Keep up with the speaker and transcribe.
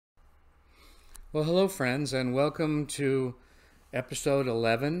Well, hello, friends, and welcome to episode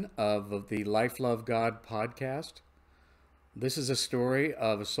 11 of the Life Love God podcast. This is a story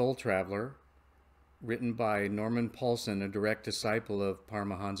of a soul traveler written by Norman Paulsen, a direct disciple of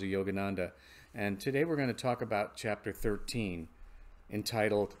Paramahansa Yogananda. And today we're going to talk about chapter 13,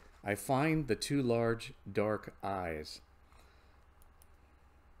 entitled, I Find the Two Large Dark Eyes.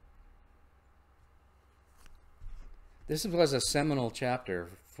 This was a seminal chapter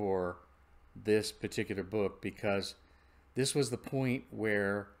for this particular book because this was the point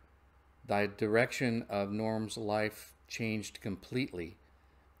where the direction of Norm's life changed completely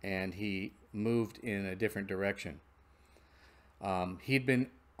and he moved in a different direction. He'd been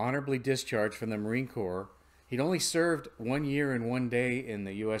honorably discharged from the Marine Corps. He'd only served 1 year and 1 day in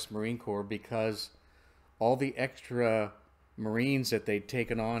the U.S. Marine Corps because all the extra Marines that they'd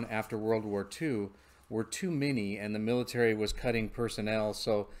taken on after World War II were too many and the military was cutting personnel,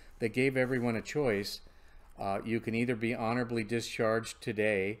 so they gave everyone a choice. You can either be honorably discharged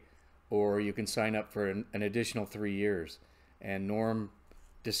today or you can sign up for an additional 3 years. And Norm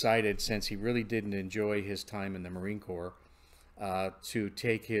decided, since he really didn't enjoy his time in the Marine Corps, to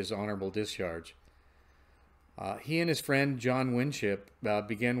take his honorable discharge. He and his friend John Winship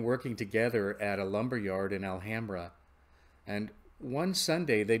began working together at a lumber yard in Alhambra. And one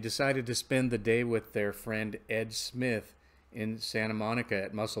Sunday they decided to spend the day with their friend Ed Smith in Santa Monica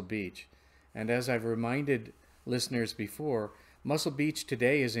at Muscle Beach. And as I've reminded listeners before, Muscle Beach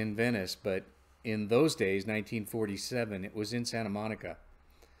today is in Venice, but in those days, 1947, it was in Santa Monica.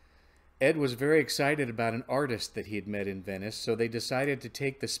 Ed was very excited about an artist that he had met in Venice, so they decided to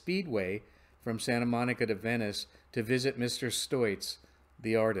take the speedway from Santa Monica to Venice to visit Mr. Stoitz,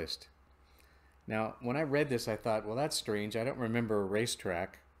 the artist. Now, when I read this, I thought, well, that's strange. I don't remember a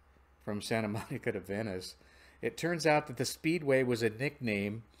racetrack from Santa Monica to Venice. It turns out that the speedway was a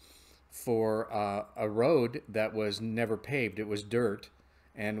nickname for a road that was never paved. It was dirt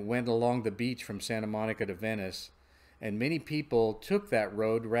and went along the beach from Santa Monica to Venice. And many people took that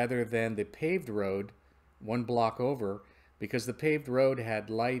road rather than the paved road 1 block over, because the paved road had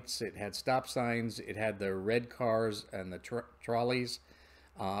lights, it had stop signs, it had the red cars and the trolleys,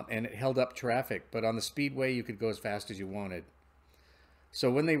 and it held up traffic. But on the speedway, you could go as fast as you wanted. So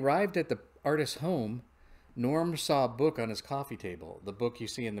when they arrived at the artist's home, Norm saw a book on his coffee table, the book you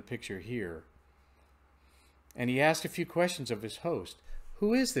see in the picture here. And he asked a few questions of his host.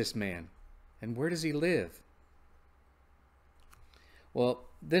 Who is this man? And where does he live? Well,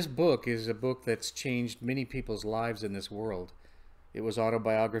 this book is a book that's changed many people's lives in this world. It was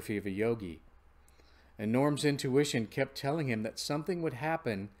autobiography of a yogi. And Norm's intuition kept telling him that something would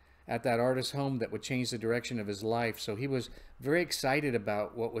happen at that artist's home that would change the direction of his life. So he was very excited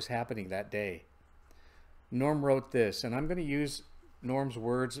about what was happening that day. Norm wrote this, and I'm going to use Norm's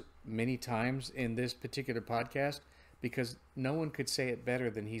words many times in this particular podcast because no one could say it better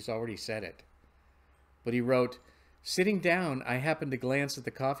than he's already said it. But he wrote, "Sitting down, I happened to glance at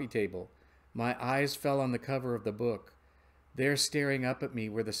the coffee table. My eyes fell on the cover of the book. There, staring up at me,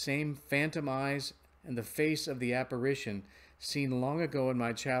 were the same phantom eyes and the face of the apparition seen long ago in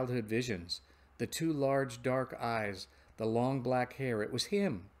my childhood visions. The two large dark eyes, the long black hair. It was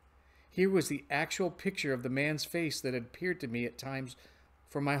him. Here was the actual picture of the man's face that had appeared to me at times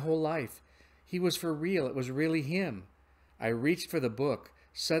for my whole life. He was for real. It was really him. I reached for the book,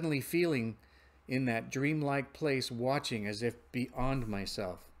 suddenly feeling in that dreamlike place, watching as if beyond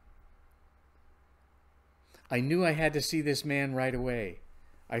myself. I knew I had to see this man right away.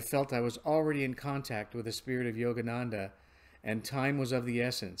 I felt I was already in contact with the spirit of Yogananda, and time was of the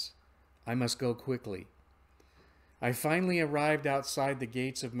essence. I must go quickly. I finally arrived outside the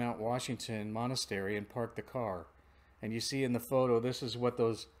gates of Mount Washington Monastery and parked the car. And you see in the photo, this is what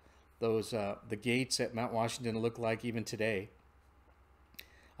the gates at Mount Washington look like even today.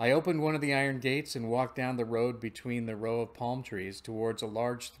 I opened one of the iron gates and walked down the road between the row of palm trees towards a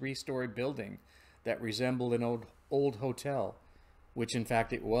large 3-story building that resembled an old hotel, which in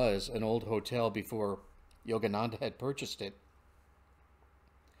fact it was an old hotel before Yogananda had purchased it.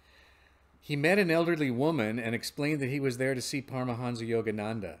 He met an elderly woman and explained that he was there to see Paramahansa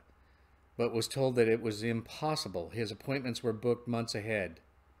Yogananda, but was told that it was impossible. His appointments were booked months ahead.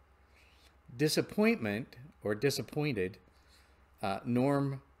 Disappointed,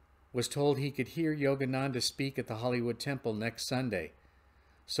 Norm was told he could hear Yogananda speak at the Hollywood Temple next Sunday.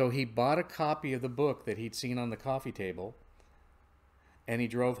 So he bought a copy of the book that he'd seen on the coffee table, and he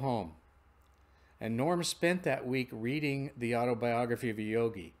drove home. And Norm spent that week reading the autobiography of a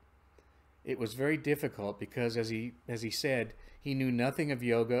yogi. It was very difficult because, as he said, he knew nothing of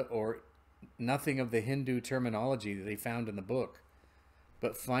yoga or nothing of the Hindu terminology that they found in the book.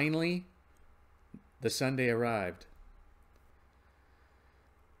 But finally, the Sunday arrived.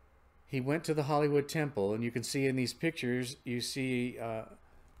 He went to the Hollywood Temple, and you can see in these pictures, you see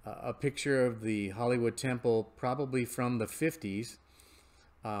a picture of the Hollywood Temple probably from the 50s,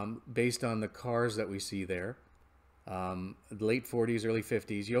 based on the cars that we see there. Late 40s, early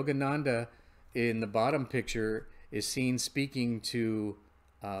 50s. Yogananda in the bottom picture is seen speaking to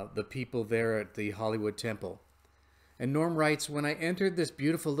the people there at the Hollywood Temple. And Norm writes, "When I entered this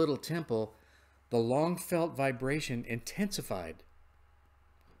beautiful little temple, the long-felt vibration intensified."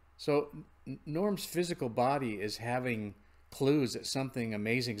 So Norm's physical body is having clues that something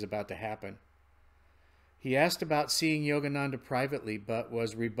amazing is about to happen. He asked about seeing Yogananda privately, but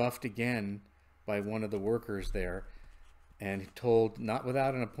was rebuffed again by one of the workers there and told not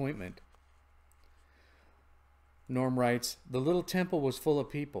without an appointment. Norm writes, "The little temple was full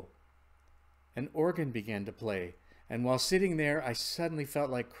of people. An organ began to play, and while sitting there, I suddenly felt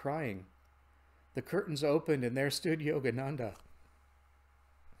like crying. The curtains opened, and there stood Yogananda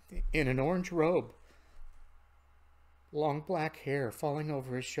in an orange robe, long black hair falling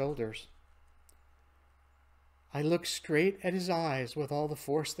over his shoulders. I looked straight at his eyes with all the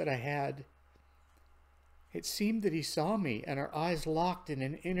force that I had. It seemed that he saw me, and our eyes locked in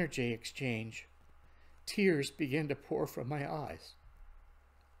an energy exchange. Tears began to pour from my eyes."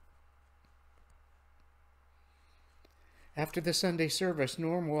 After the Sunday service,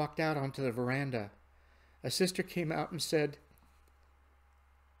 Norm walked out onto the veranda. A sister came out and said,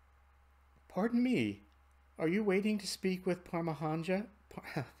 "Pardon me, are you waiting to speak with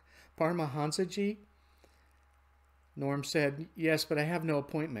Paramahansa-ji?" Norm said, "Yes, but I have no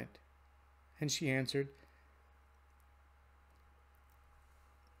appointment." And she answered,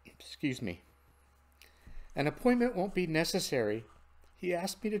 "Excuse me. An appointment won't be necessary. He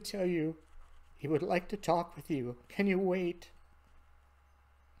asked me to tell you he would like to talk with you. Can you wait?"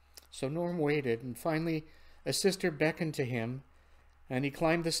 So Norm waited, and finally a sister beckoned to him, and he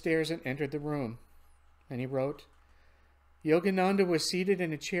climbed the stairs and entered the room. And he wrote, "Yogananda was seated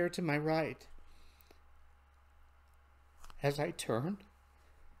in a chair to my right. As I turned,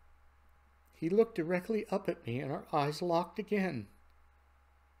 he looked directly up at me, and our eyes locked again.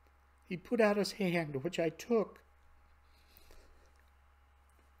 He put out his hand, which I took.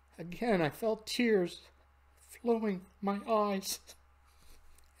 Again, I felt tears flowing from my eyes,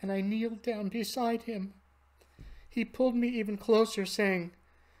 and I kneeled down beside him. He pulled me even closer, saying,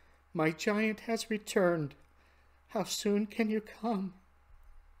 'My giant has returned. How soon can you come?'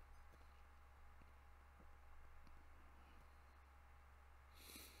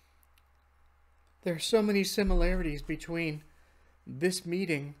 There are so many similarities between this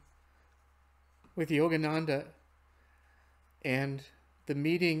meeting with Yogananda and the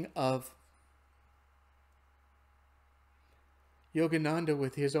meeting of Yogananda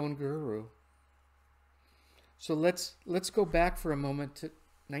with his own guru. So let's go back for a moment to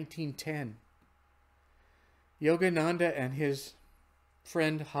 1910. Yogananda and his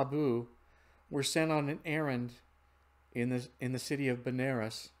friend Habu were sent on an errand in the city of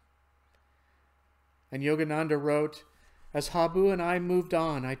Benares. And Yogananda wrote, "As Habu and I moved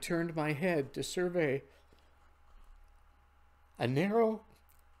on, I turned my head to survey a narrow,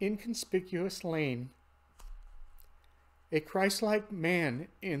 inconspicuous lane. A Christ-like man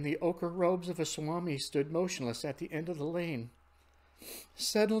in the ochre robes of a Swami stood motionless at the end of the lane.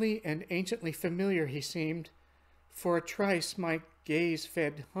 Suddenly and anciently familiar he seemed. For a trice my gaze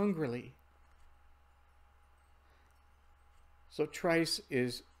fed hungrily." So trice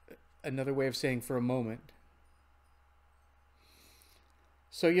is another way of saying for a moment.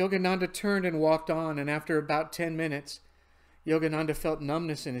 So Yogananda turned and walked on, and after about 10 minutes, Yogananda felt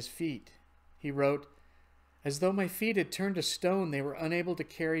numbness in his feet. He wrote, "As though my feet had turned to stone, they were unable to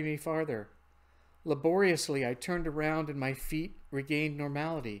carry me farther. Laboriously, I turned around and my feet regained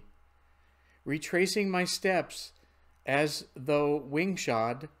normality. Retracing my steps as though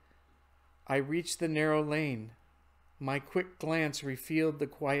wing-shod, I reached the narrow lane. My quick glance revealed the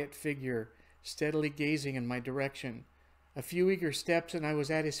quiet figure steadily gazing in my direction. A few eager steps and I was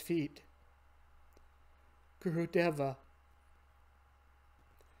at his feet. Gurudeva."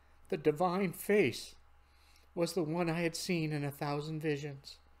 The divine face was the one I had seen in 1,000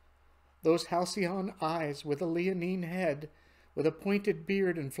 visions. Those halcyon eyes with a leonine head, with a pointed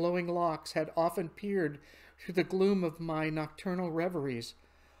beard and flowing locks, had often peered through the gloom of my nocturnal reveries,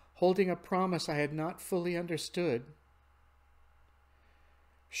 holding a promise I had not fully understood.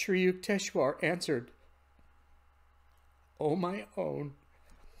 Sri Yukteswar answered, "O my own,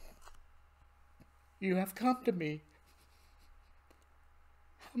 you have come to me.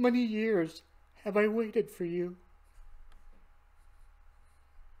 How many years have I waited for you?"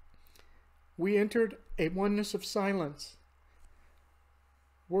 We entered a oneness of silence.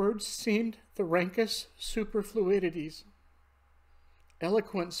 Words seemed the rankest superfluities.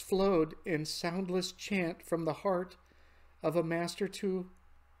 Eloquence flowed in soundless chant from the heart of a master to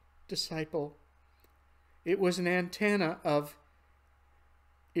disciple. It was an antenna of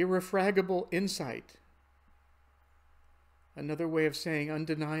irrefragable insight. Another way of saying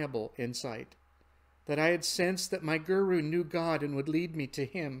undeniable insight. That I had sensed that my guru knew God and would lead me to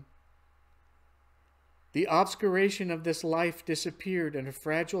him. The obscuration of this life disappeared in a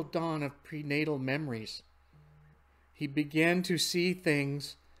fragile dawn of prenatal memories. He began to see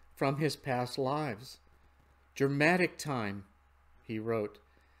things from his past lives. Dramatic time, he wrote.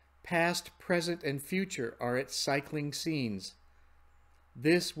 Past, present, and future are its cycling scenes.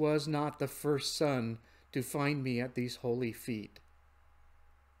 This was not the first son to find me at these holy feet.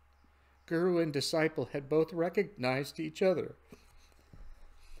 Guru and disciple had both recognized each other.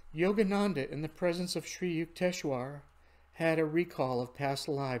 Yogananda, in the presence of Sri Yukteswar, had a recall of past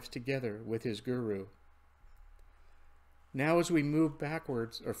lives together with his guru. Now as we move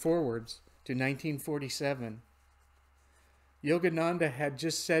backwards or forwards to 1947, Yogananda had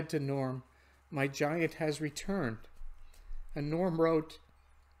just said to Norm, "My giant has returned." And Norm wrote,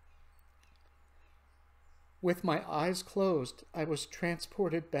 "With my eyes closed, I was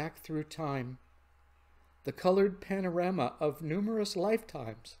transported back through time. The colored panorama of numerous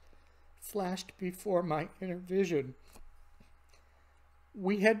lifetimes flashed before my inner vision.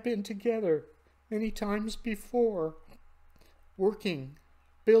 We had been together many times before, working,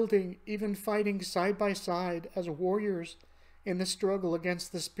 building, even fighting side by side as warriors in the struggle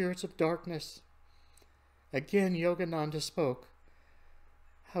against the spirits of darkness." Again, Yogananda spoke.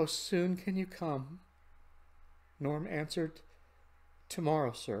 "How soon can you come?" Norm answered,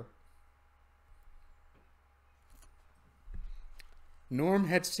 "Tomorrow, sir." Norm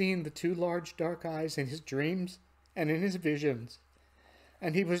had seen the two large dark eyes in his dreams and in his visions,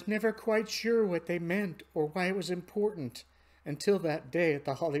 and he was never quite sure what they meant or why it was important until that day at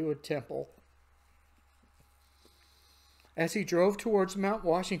the Hollywood Temple. As he drove towards Mount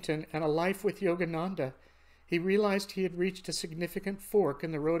Washington and a life with Yogananda, he realized he had reached a significant fork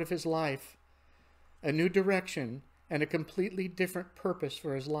in the road of his life, a new direction, and a completely different purpose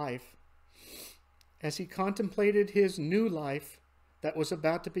for his life. As he contemplated his new life that was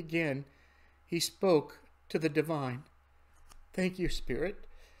about to begin, he spoke to the divine. "Thank you, Spirit,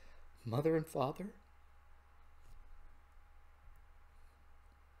 Mother and Father."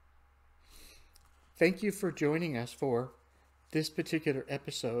 Thank you for joining us for this particular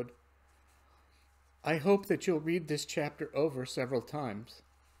episode. I hope that you'll read this chapter over several times.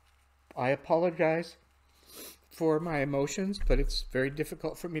 I apologize for my emotions, but it's very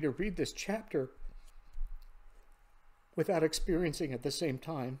difficult for me to read this chapter without experiencing at the same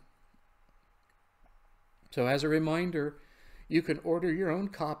time. So as a reminder, you can order your own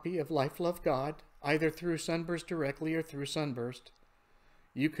copy of Life, Love, God, either through Sunburst directly or through Sunburst.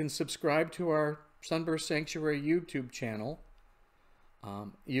 You can subscribe to our Sunburst Sanctuary YouTube channel.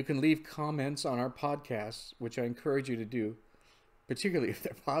 You can leave comments on our podcasts, which I encourage you to do, particularly if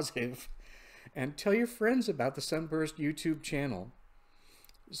they're positive, and tell your friends about the Sunburst YouTube channel.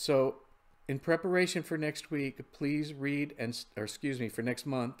 So in preparation for next week, please read for next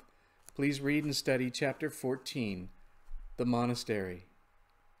month, please read and study Chapter 14, The Monastery.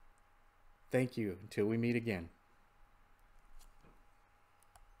 Thank you. Until we meet again.